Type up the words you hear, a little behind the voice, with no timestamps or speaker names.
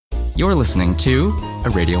You're listening to a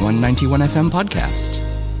Radio 191 FM podcast.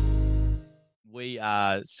 We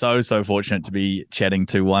are so fortunate to be chatting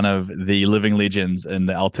to one of the living legends in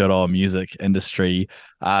the Aotearoa music industry,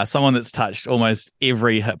 someone that's touched almost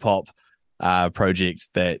every hip-hop project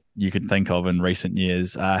that you could think of in recent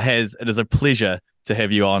years. It is a pleasure to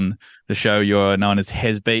have you on the show. You're known as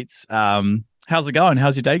Has Beats. How's it going?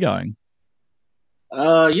 How's your day going?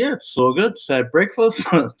 Yeah, it's all good. So had breakfast,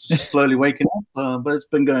 just slowly waking up, but it's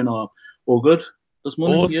been going all good this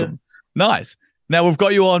morning. Awesome. Yeah. Nice. Now we've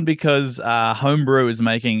got you on because Brew is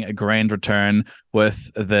making a grand return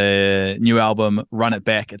with the new album Run It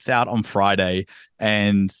Back. It's out on Friday,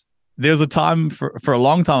 and there was a time for a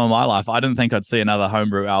long time in my life I didn't think I'd see another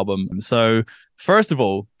Brew album. So first of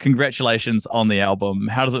all, congratulations on the album.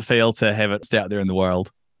 How does it feel to have it out there in the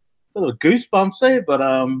world? A little goosebumps, but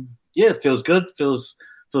yeah, it feels good. Feels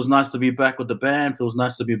nice to be back with the band. Feels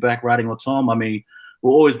nice to be back writing with Tom. I mean,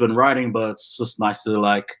 we've always been writing, but it's just nice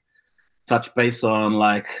to touch base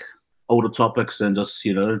on older topics and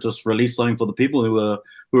just release something for the people who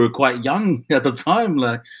were quite young at the time,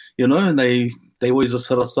 and they always just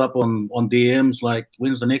hit us up on DMs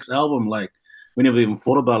when's the next album? We never even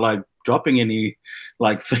thought about dropping any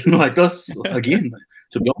thing like this again,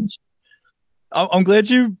 to be honest. I'm glad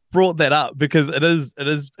you brought that up because it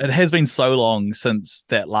has been so long since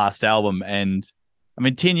that last album, and I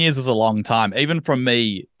mean 10 years is a long time. Even from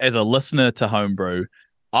me as a listener to Homebrew,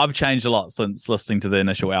 I've changed a lot since listening to the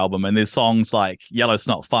initial album, and there's songs like Yellow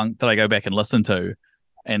Snot Funk that I go back and listen to,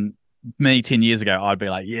 and me 10 years ago I'd be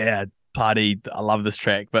like, yeah, party, I love this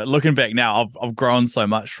track. But looking back now, I've grown so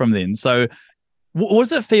much from then. So what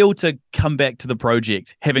does it feel to come back to the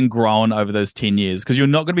project having grown over those 10 years? Because you're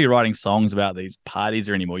not going to be writing songs about these parties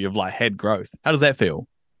or anymore. You've had growth. How does that feel?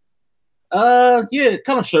 Yeah, it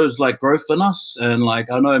kind of shows growth in us, and I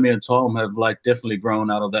know me and Tom have definitely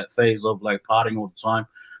grown out of that phase of partying all the time.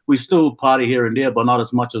 We still party here and there, but not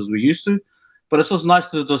as much as we used to. But it's just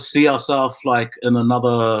nice to just see ourselves in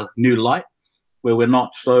another new light where we're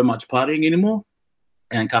not so much partying anymore,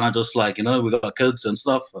 and kind of just we got kids and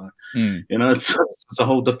stuff. It's a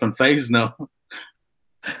whole different phase now.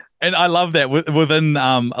 And I love that within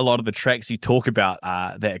a lot of the tracks you talk about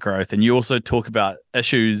that growth, and you also talk about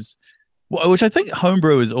issues, which I think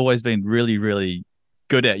Homebrew has always been really, really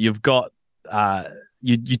good at. You've got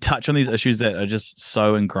you touch on these issues that are just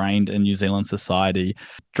so ingrained in New Zealand society.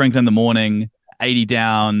 Drink in the Morning, 80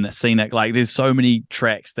 Down, Scenic. There's so many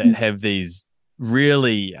tracks that have these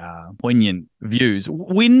really poignant views.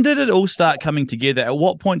 When did it all start coming together? At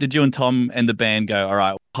what point did you and Tom and the band go, all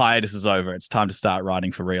right, hiatus is over, it's time to start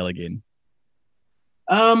writing for real again?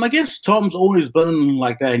 I guess Tom's always been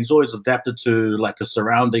like that. He's always adapted to his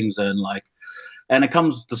surroundings, and it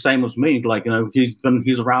comes the same as me.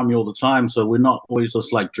 He's around me all the time, so we're not always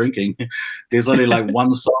just drinking. There's only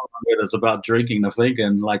one song that's about drinking, I think,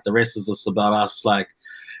 and the rest is just about us,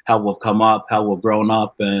 how we've come up, how we've grown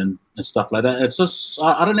up, and stuff like that. It's just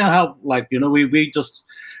I don't know how we just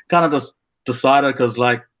kind of just decided, because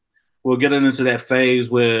we're getting into that phase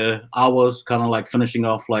where I was kind of finishing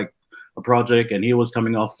off a project, and he was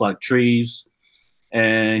coming off Trees,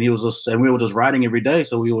 and we were just writing every day,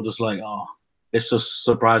 so we were just let's just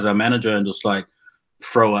surprise our manager and just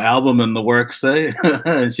throw an album in the works, eh?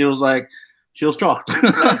 And she was shocked.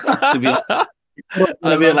 To be honest.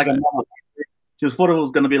 She thought it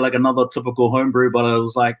was going to be another typical Homebrew, but it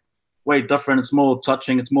was way different. It's more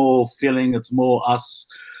touching, it's more feeling, it's more us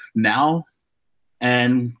now.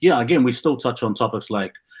 And yeah, again, we still touch on topics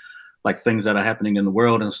like things that are happening in the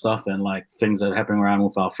world and stuff, and things that are happening around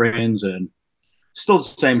with our friends, and still the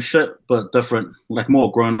same shit, but different,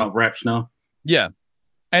 more grown up raps now. Yeah.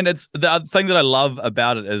 And it's the thing that I love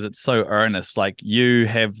about it is it's so earnest. You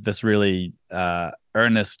have this really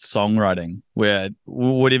earnest songwriting where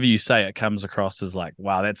whatever you say, it comes across as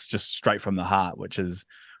wow, that's just straight from the heart, which is,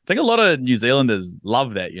 I think a lot of New Zealanders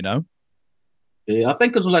love that, Yeah, I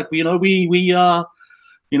think it's we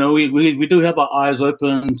do have our eyes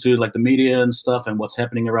open to the media and stuff and what's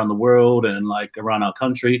happening around the world and around our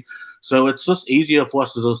country. So it's just easier for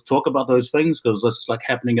us to just talk about those things because it's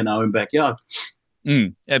happening in our own backyard.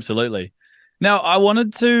 Absolutely. Now, I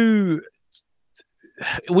wanted to,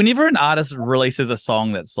 whenever an artist releases a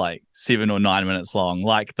song that's 7 or 9 minutes long,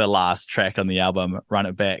 like the last track on the album, Run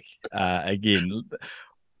It Back again,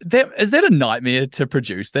 is that a nightmare to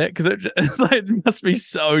produce that? Because it must be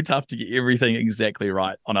so tough to get everything exactly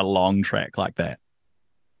right on a long track like that.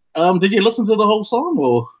 Did you listen to the whole song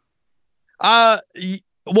or?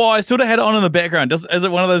 Well, I sort of had it on in the background. Is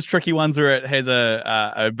it one of those tricky ones where it has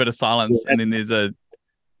a bit of silence and then there's a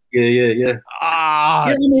yeah.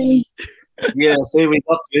 Yeah, Yeah, see, we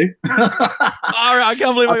got to. All right, I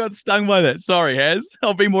can't believe I got stung by that. Sorry, Haz.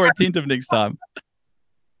 I'll be more attentive next time.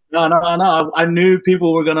 No. I knew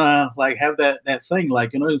people were gonna like have that thing.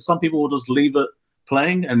 Like, some people will just leave it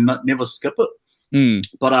playing and never skip it.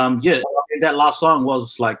 But yeah, that last song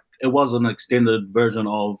was like, it was an extended version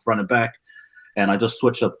of Run It Back, and I just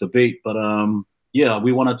switched up the beat. But yeah,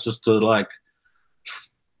 we wanted just to like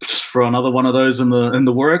just throw another one of those in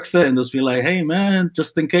the works there and just be like, hey man,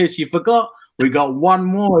 just in case you forgot, we got one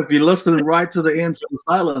more if you listen right to the end from the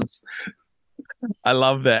silence. I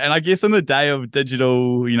love that. And I guess in the day of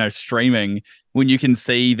digital, streaming, when you can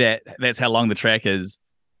see that that's how long the track is,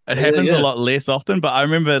 it happens a lot less often. But I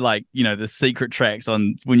remember the secret tracks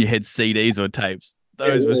on when you had CDs or tapes.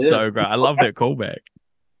 Those were so great. I love that callback.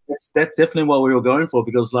 That's definitely what we were going for,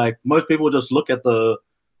 because like most people just look at the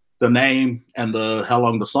name and how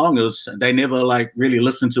long the song is, and they never like really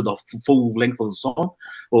listen to the full length of the song.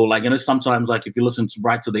 Or like, sometimes like if you listen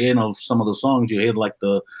right to the end of some of the songs, you hear like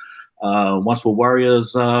the Once Were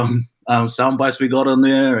Warriors sound bites we got in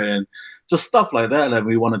there, and just stuff like that. And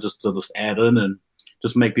we want to just add in and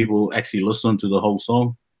just make people actually listen to the whole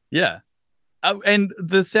song. Yeah. And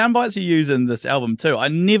the sound bites you use in this album too, I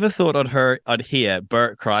never thought I'd hear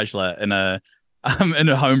Bert Kreischer in a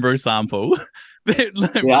homebrew sample. That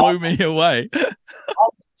blew me away.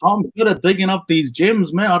 Tom's good at digging up these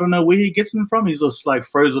gems, man. I don't know where he gets them from. He's just like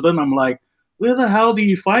throws it in. I'm like, where the hell do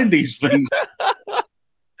you find these things?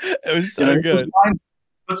 It was so good.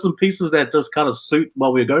 Bits and pieces that just kind of suit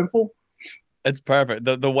what we're going for. It's perfect.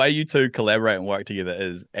 The way you two collaborate and work together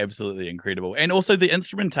is absolutely incredible. And also the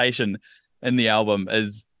instrumentation in the album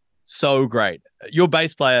is so great. Your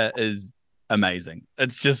bass player is amazing.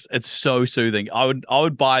 It's so soothing. I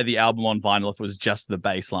would buy the album on vinyl if it was just the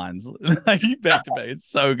bass lines. Back to back. It's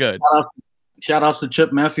so good. Shout out to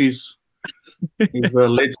Chip Matthews. He's a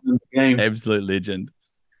legend in the game. Absolute legend.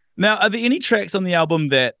 Now, are there any tracks on the album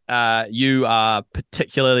that you are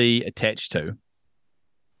particularly attached to?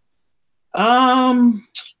 I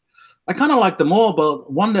kind of like them all,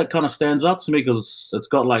 but one that kind of stands out to me because it's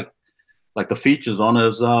got like the features on it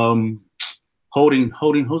is holding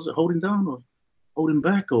down or holding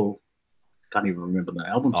back, or can't even remember the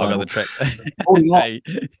album title. I got the track. Hey,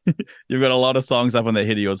 you've got a lot of songs up on the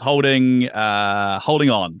head of yours. Holding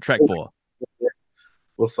on, track 4.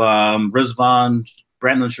 With Rizvan,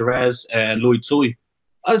 Brandon Shiraz, and Louis Tui.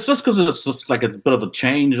 It's just because it's just like a bit of a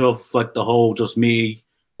change of like the whole just me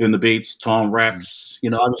doing the beats, Tom raps. I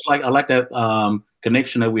like that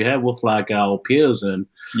connection that we have with like our peers, and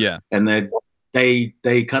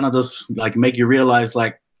they kind of just like make you realize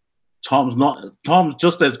like Tom's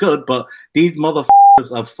just as good, but these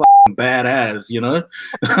motherfuckers are fucking badass,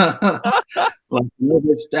 like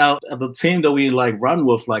the team that we like run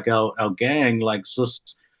with, like our gang, like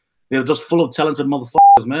they're just full of talented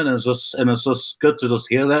motherfuckers, man. And it's just good to just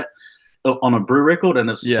hear that on a Brew record, and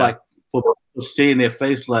it's like for seeing their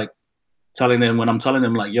face, like telling them when I'm telling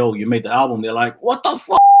them like, yo, you made the album, they're like, what the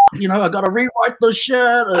fuck? I gotta rewrite the shit.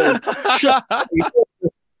 And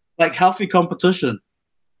like healthy competition.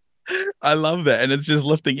 I love that, and it's just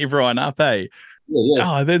lifting everyone up, eh?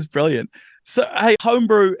 Yeah. Oh, that's brilliant. So, hey,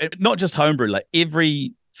 homebrew, not just homebrew, like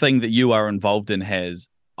everything that you are involved in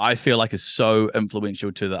I feel like is so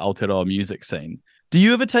influential to the Aotearoa music scene. Do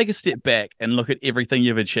you ever take a step back and look at everything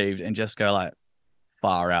you've achieved and just go like,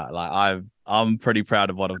 far out? Like I'm pretty proud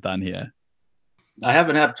of what I've done here. I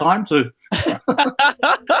haven't had time to.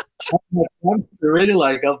 Really,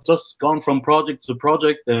 like I've just gone from project to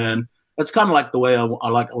project, and it's kind of like the way I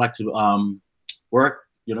like to work.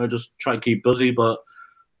 Just try and keep busy, but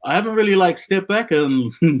I haven't really like stepped back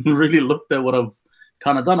and really looked at what I've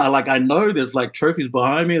kind of done. I know there's like trophies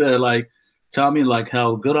behind me that like tell me like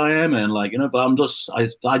how good I am, and like but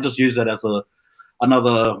I just use that as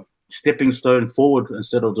another stepping stone forward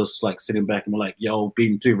instead of just like sitting back and like, yo,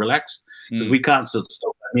 being too relaxed, because we can't sit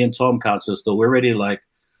still. Me and Tom can't sit still. We're already like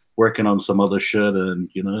working on some other shit, and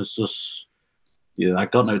it's just I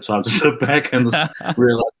got no time to sit back and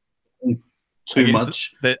realize too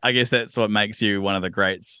much. I guess that's what makes you one of the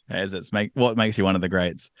greats. What makes you one of the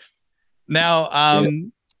greats. Now,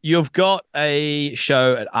 you've got a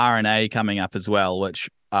show at RNA coming up as well, which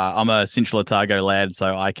I'm a Central Otago lad,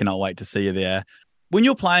 so I cannot wait to see you there. When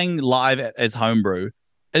you're playing live as homebrew,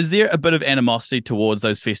 is there a bit of animosity towards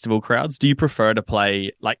those festival crowds? Do you prefer to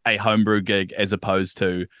play like a homebrew gig as opposed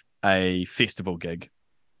to a festival gig?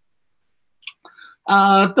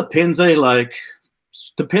 Depends, like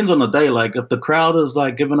depends on the day. Like if the crowd is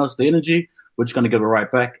like giving us the energy, we're just gonna give it right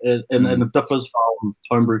back, and it differs from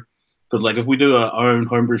homebrew, because like if we do our own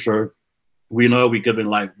homebrew show, we know we're giving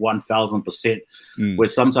like 1,000%. Where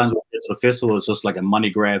sometimes we're to the festival, it's just like a money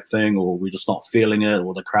grab thing, or we're just not feeling it,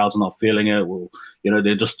 or the crowd's not feeling it, or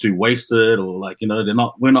they're just too wasted, or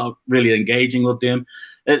we're not really engaging with them.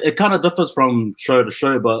 It kind of differs from show to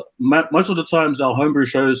show, but most of the times our homebrew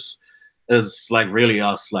shows is like really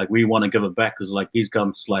us. Like we want to give it back because like these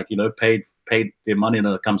guys paid their money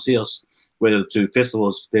to come see us. Whether to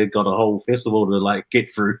festivals, they've got a whole festival to like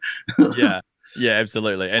get through. Yeah,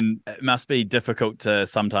 absolutely. And it must be difficult to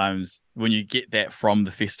sometimes when you get that from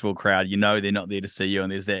the festival crowd, they're not there to see you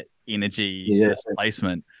and there's that energy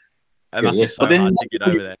displacement. It must be so hard to get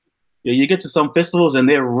over that. Yeah, you get to some festivals and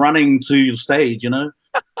they're running to the stage,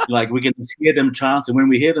 like we can hear them chanting. When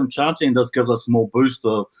we hear them chanting, this gives us more boost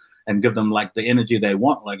and give them like the energy they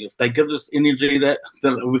want. Like if they give us energy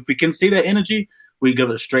if we can see that energy, we give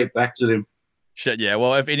it straight back to them. Shit, yeah.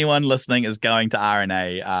 Well, if anyone listening is going to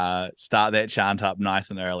RNA, start that chant up nice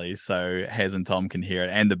and early so Haz and Tom can hear it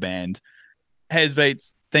and the band. Haz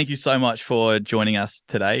Beats, thank you so much for joining us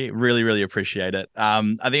today. Really, really appreciate it.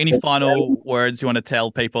 Are there any final words you want to tell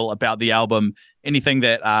people about the album? Anything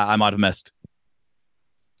that I might have missed?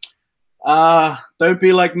 Don't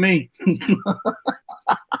be like me.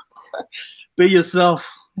 Be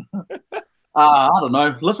yourself. I don't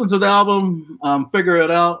know. Listen to the album, figure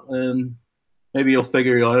it out, and maybe you'll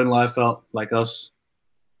figure your own life out like us.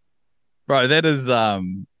 Bro, that is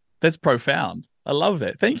that's profound. I love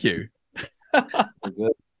that. Thank you.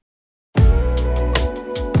 Good.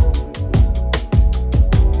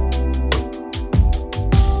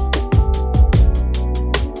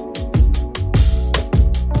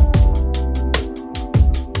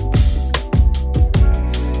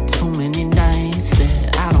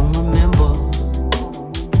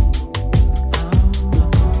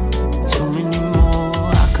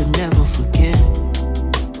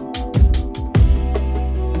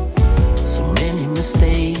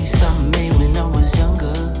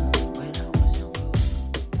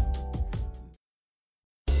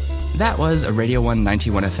 That was a Radio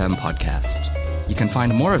 191 FM podcast. You can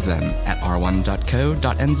find more of them at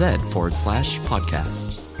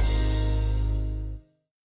r1.co.nz/podcast.